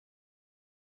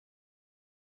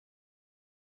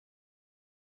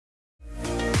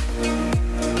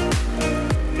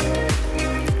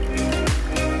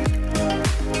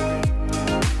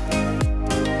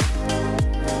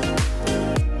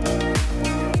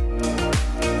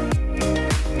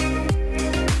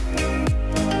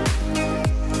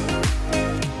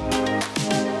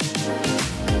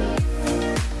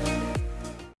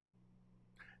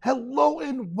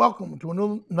and welcome to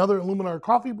another Luminar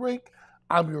Coffee Break.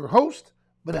 I'm your host,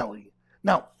 Vanelli.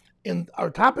 Now,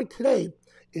 our topic today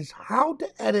is how to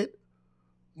edit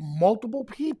multiple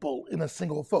people in a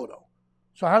single photo.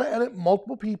 So how to edit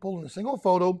multiple people in a single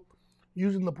photo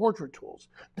using the portrait tools.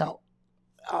 Now,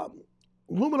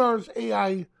 Luminar's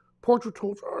AI portrait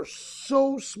tools are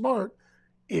so smart,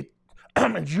 it's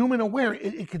human aware.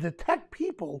 It can detect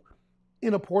people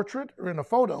in a portrait or in a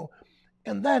photo,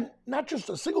 and then not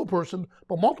just a single person,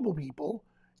 but multiple people,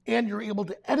 and you're able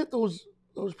to edit those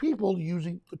people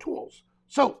using the tools.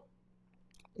 So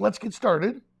let's get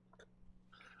started.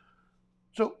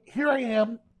 So here I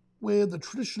am with the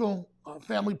traditional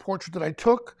family portrait that I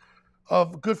took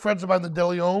of good friends of mine, the De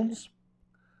Leons.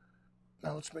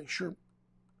 Now let's make sure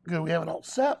good, we have it all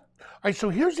set. All right, so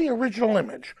here's the original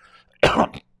image.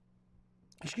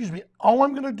 Excuse me. All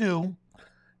I'm going to do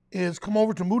is come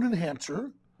over to Mood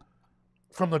Enhancer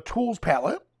from the Tools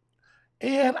palette,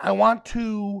 and I want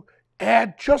to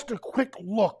add just a quick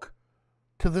look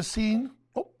to the scene.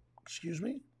 Oh, excuse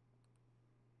me.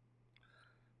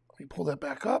 Let me pull that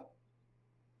back up.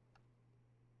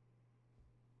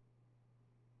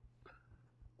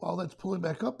 While that's pulling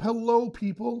back up, hello,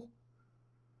 people.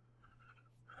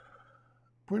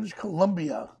 British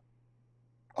Columbia.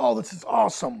 Oh, this is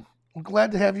awesome. I'm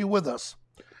glad to have you with us.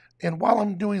 And while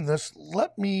I'm doing this,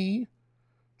 let me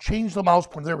change the mouse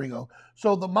pointer. There we go.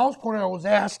 So the mouse pointer, I was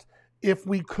asked if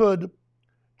we could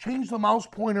change the mouse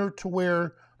pointer to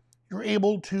where you're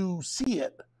able to see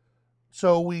it.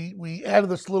 So we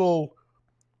added this little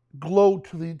glow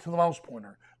to the mouse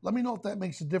pointer. Let me know if that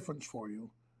makes a difference for you.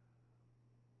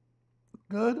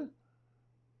 Good.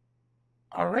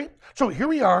 All right. So here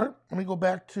we are. Let me go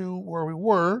back to where we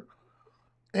were.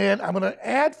 And I'm going to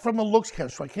add from the looks category.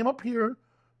 So I came up here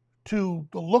to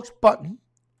the looks button.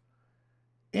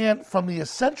 And from the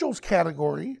essentials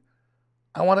category,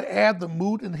 I want to add the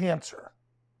mood enhancer.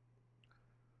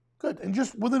 Good. And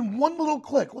just within one little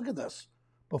click, look at this.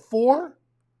 Before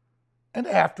and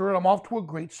after, and I'm off to a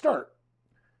great start.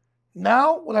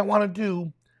 Now what I want to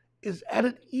do is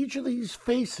edit each of these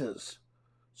faces.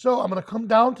 So I'm going to come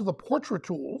down to the portrait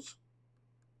tools.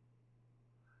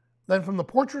 Then from the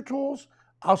portrait tools,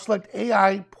 I'll select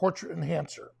AI Portrait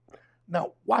Enhancer.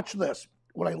 Now watch this.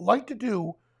 What I like to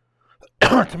do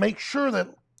to make sure that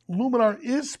Luminar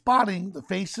is spotting the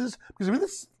faces, because I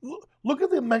mean, look at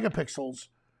the megapixels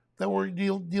that we're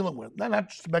dealing with. Not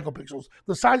just megapixels,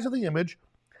 the size of the image,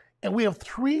 and we have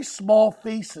 3 small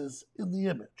faces in the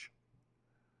image.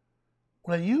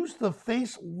 When I use the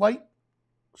face light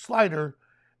slider,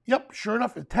 yep, sure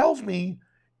enough, it tells me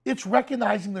it's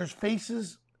recognizing there's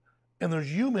faces and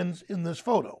there's humans in this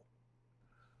photo.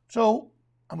 So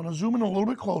I'm going to zoom in a little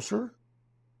bit closer.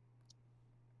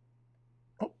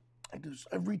 I do this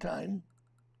every time.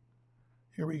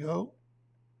 Here we go.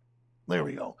 There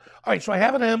we go. All right, so I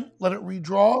have it in. Let it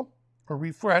redraw or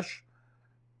refresh.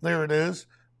 There it is.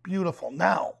 Beautiful.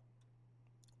 Now,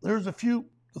 there's the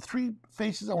 3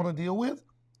 faces I want to deal with.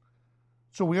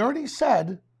 So we already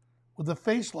said with the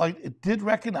face light, it did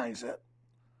recognize it.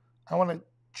 I want to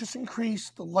just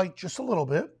increase the light just a little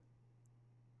bit.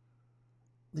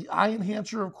 The eye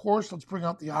enhancer, of course, let's bring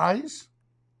out the eyes.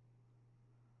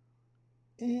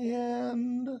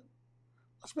 And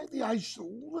let's make the eyes just a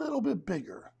little bit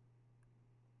bigger.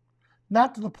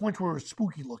 Not to the point where it's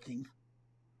spooky looking.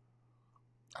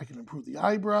 I can improve the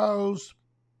eyebrows,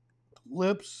 the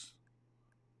lips.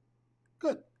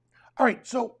 Good. All right,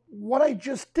 so what I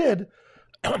just did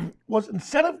was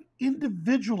instead of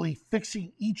individually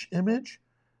fixing each image,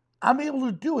 I'm able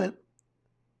to do it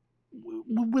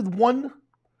with one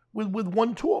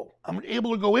tool. I'm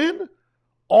able to go in,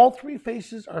 all 3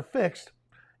 faces are fixed.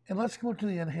 And let's go to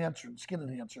the enhancer, skin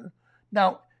enhancer.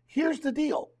 Now, here's the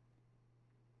deal.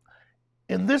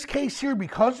 In this case here,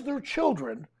 because they're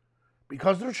children,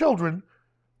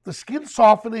 the skin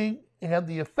softening and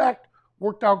the effect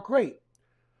worked out great.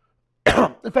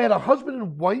 If I had a husband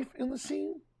and wife in the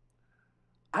scene,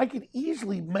 I could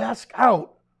easily mask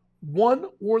out one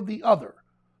or the other.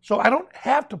 So I don't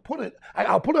have to put it,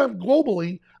 I'll put it on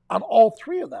globally on all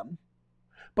 3 of them.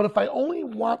 But if I only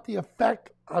want the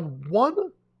effect on one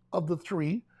of the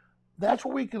 3, that's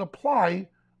where we can apply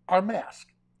our mask.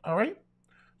 All right.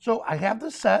 So I have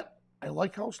this set. I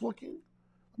like how it's looking.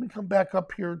 Let me come back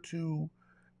up here to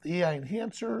the AI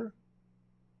enhancer.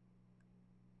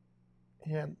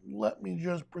 And let me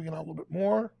just bring it out a little bit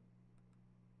more.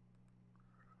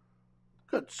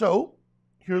 Good. So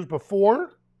here's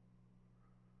before.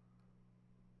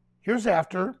 Here's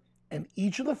after. And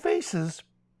each of the faces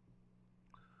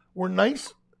were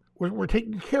nice. We're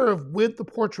taken care of with the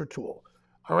portrait tool.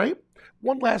 All right.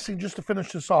 One last thing just to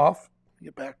finish this off.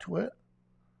 Get back to it.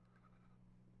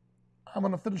 I'm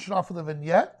going to finish it off with a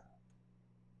vignette.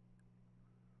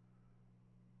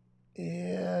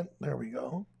 And there we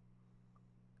go.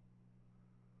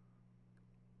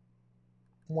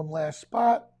 One last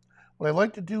spot. What I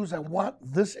like to do is I want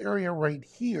this area right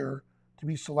here to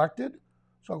be selected.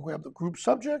 So I'll grab the group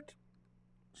subject,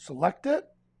 select it,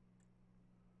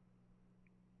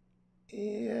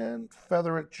 and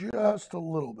feather it just a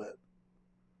little bit.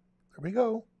 There we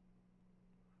go.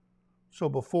 So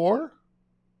before,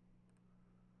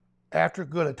 after,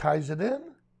 good, it ties it in,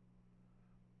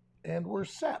 and we're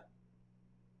set.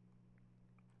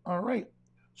 All right,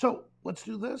 so let's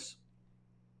do this.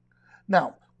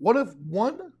 Now, what if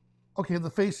one, okay, the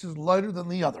face is lighter than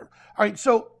the other. All right,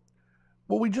 so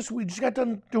what we just got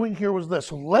done doing here was this.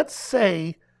 So let's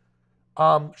say,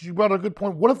 you brought up a good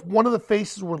point, what if one of the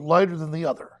faces were lighter than the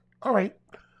other? All right,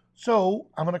 so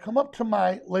I'm going to come up to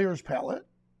my layers palette,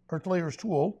 or layers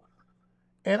tool,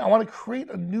 and I want to create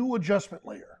a new adjustment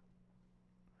layer.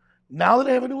 Now that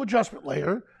I have a new adjustment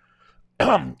layer,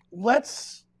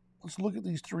 let's look at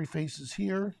these three faces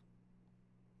here.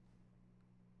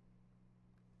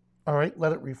 All right,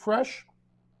 let it refresh.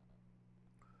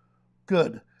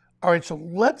 Good. All right, so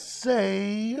let's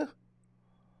say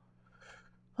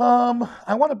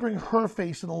I want to bring her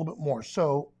face in a little bit more.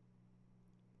 So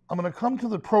I'm going to come to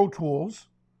the Pro Tools.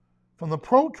 From the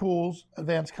Pro Tools,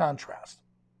 Advanced Contrast.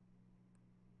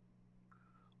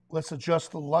 Let's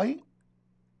adjust the light.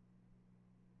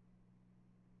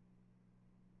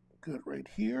 Good, right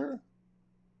here.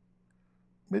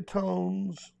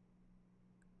 Midtones.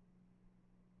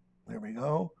 There we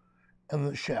go. And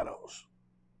the shadows.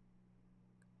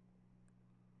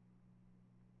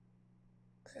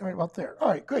 Right about there. All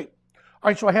right, great. All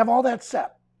right, so I have all that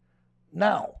set.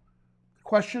 Now, the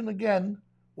question again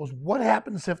was what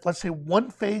happens if, let's say, one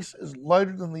face is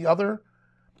lighter than the other?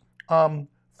 From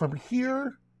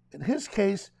here, in his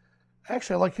case,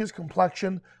 actually I like his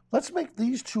complexion. Let's make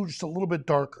these two just a little bit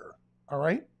darker, all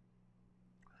right?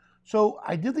 So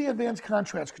I did the advanced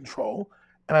contrast control,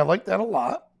 and I like that a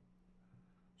lot.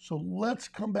 So let's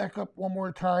come back up one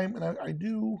more time, and I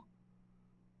do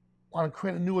want to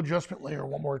create a new adjustment layer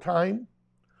one more time.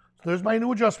 So there's my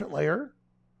new adjustment layer.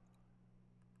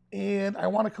 And I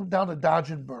want to come down to dodge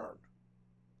and burn.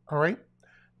 All right.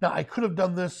 Now I could have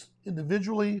done this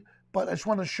individually, but I just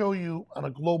want to show you on a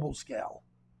global scale.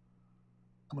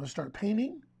 I'm going to start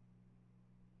painting.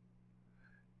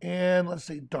 And let's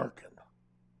say darken.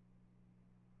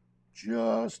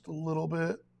 Just a little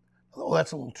bit. Oh,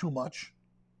 that's a little too much.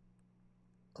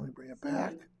 Let me bring it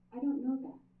back. I don't know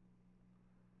that.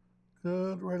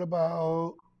 Good, right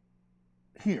about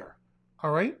here. All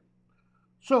right.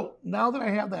 So now that I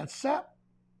have that set,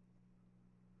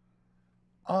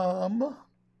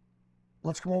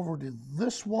 let's come over to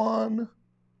this one,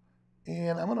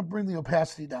 and I'm going to bring the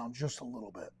opacity down just a little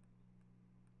bit.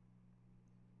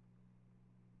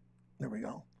 There we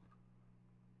go.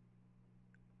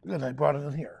 Good, I brought it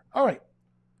in here. All right,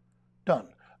 done.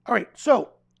 All right,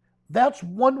 so that's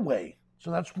one way. So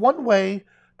that's one way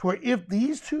to where if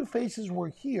these two faces were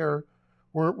here,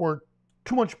 were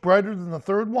too much brighter than the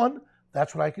third one,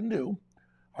 that's what I can do.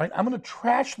 All right, I'm going to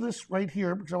trash this right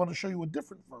here because I want to show you a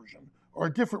different version or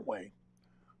a different way.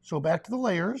 So back to the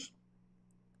layers,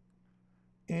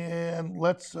 and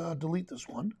let's delete this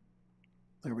one.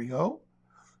 There we go.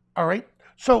 All right,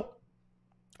 so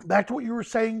back to what you were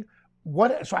saying.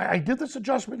 So I did this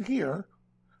adjustment here.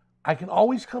 I can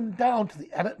always come down to the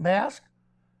Edit Mask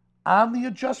on the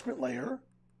adjustment layer,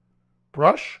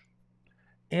 brush,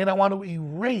 and I want to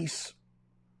erase,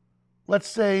 let's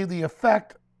say, the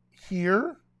effect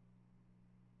here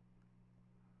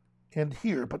and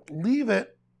here, but leave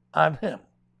it on him.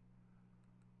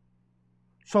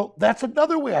 So that's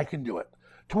another way I can do it,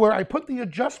 to where I put the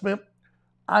adjustment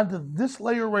onto this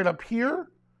layer right up here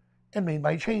and made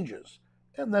my changes.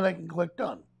 And then I can click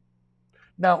done.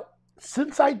 Now,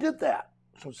 since I did that,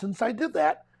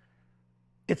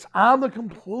 it's on the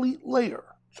complete layer.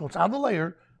 So it's on the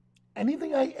layer.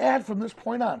 Anything I add from this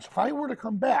point on, so if I were to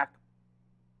come back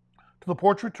to the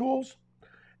portrait tools,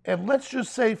 and let's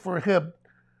just say for him,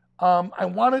 I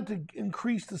wanted to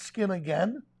increase the skin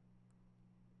again.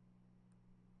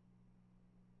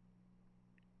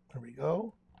 There we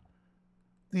go.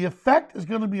 The effect is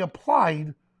going to be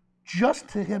applied just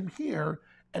to him here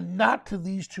and not to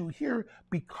these two here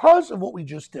because of what we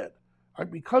just did, right?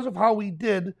 Because of how we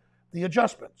did the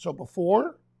adjustment. So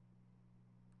before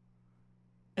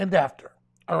and after,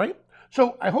 all right?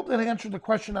 So I hope that answered the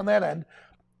question on that end.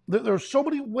 There are so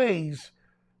many ways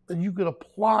that you could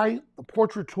apply the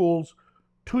portrait tools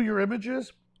to your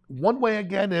images. One way,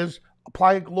 again, is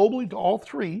apply it globally to all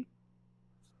three,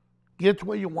 get it to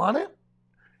where you want it,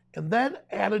 and then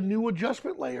add a new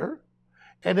adjustment layer.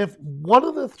 And if one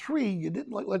of the three you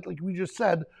didn't like we just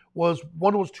said, was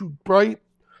one was too bright,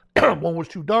 one was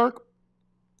too dark,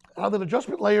 on that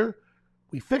adjustment layer,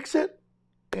 we fix it,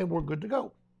 and we're good to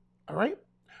go. All right?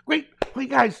 Great. Hey,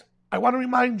 guys, I want to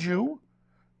remind you,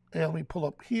 and let me pull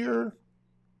up here,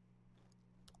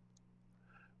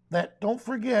 that don't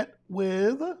forget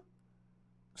with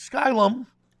Skylum,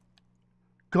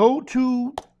 go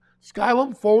to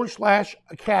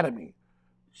Skylum/Academy.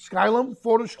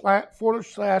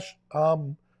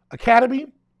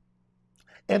 Skylum/Academy.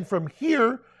 And from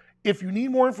here, if you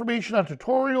need more information on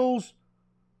tutorials,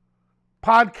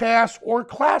 podcasts, or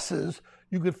classes,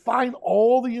 you could find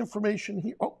all the information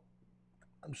here. Oh,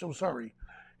 I'm so sorry.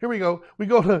 Here we go. We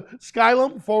go to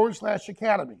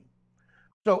Skylum/Academy.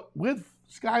 So with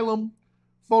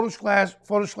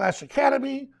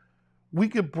Skylum/Academy, we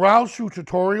could browse through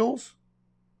tutorials,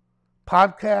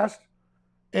 podcasts,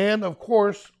 and of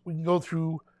course, we can go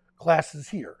through classes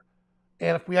here.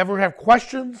 And if we ever have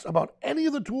questions about any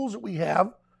of the tools that we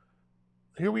have,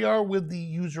 here we are with the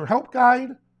user help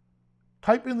guide.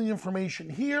 Type in the information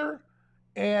here,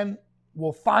 and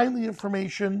we'll find the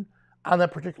information on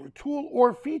that particular tool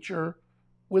or feature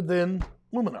within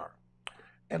Luminar.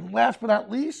 And last but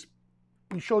not least,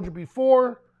 we showed you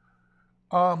before,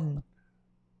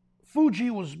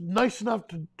 Fuji was nice enough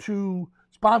to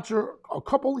sponsor a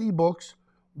couple ebooks.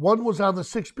 One was on the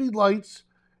 6-speed lights,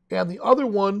 and the other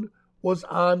one was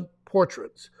on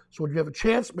portraits. So when you have a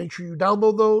chance, make sure you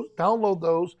download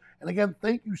those. And again,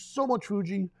 thank you so much,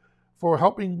 Fuji, for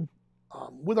helping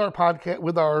with our podcast,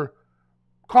 with our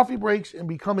coffee breaks, and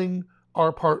becoming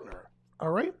our partner. All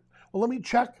right. Well, let me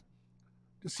check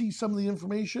to see some of the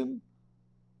information.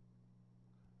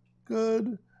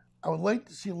 Good. I would like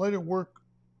to see lighter work.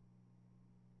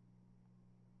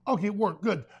 Okay, work.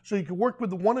 Good. So you can work with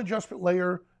the one adjustment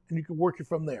layer, and you can work it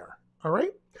from there. All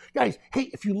right? Guys, hey,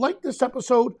 if you like this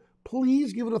episode,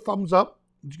 please give it a thumbs up.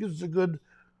 It gives us a good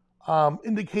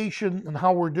indication on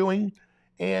how we're doing.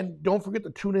 And don't forget to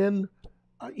tune in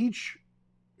each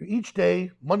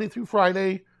day, Monday through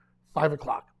Friday, 5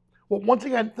 o'clock. Well, once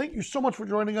again, thank you so much for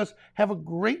joining us. Have a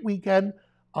great weekend.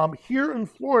 Here in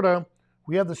Florida,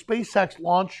 we have the SpaceX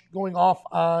launch going off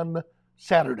on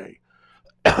Saturday.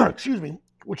 Excuse me,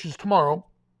 which is tomorrow.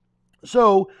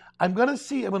 So I'm going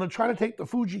to try to take the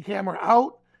Fuji camera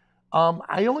out.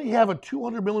 I only have a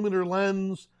 200 millimeter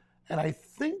lens, and I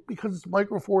think because it's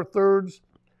micro four thirds,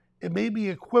 it may be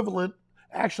equivalent.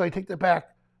 Actually, I take that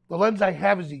back. The lens I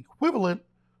have is equivalent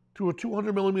to a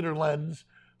 200 millimeter lens.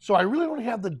 So I really don't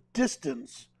have the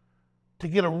distance to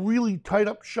get a really tight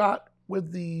up shot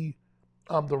with the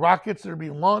rockets that are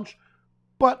being launched.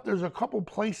 But there's a couple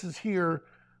places here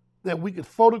that we could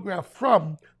photograph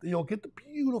from that you'll get the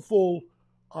beautiful,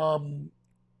 the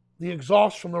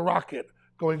exhaust from the rocket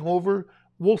going over.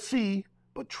 We'll see,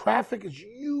 but traffic is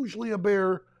usually a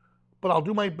bear, but I'll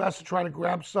do my best to try to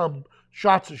grab some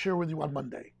shots to share with you on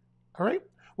Monday. All right?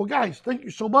 Well, guys, thank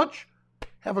you so much.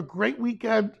 Have a great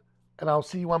weekend, and I'll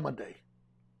see you on Monday.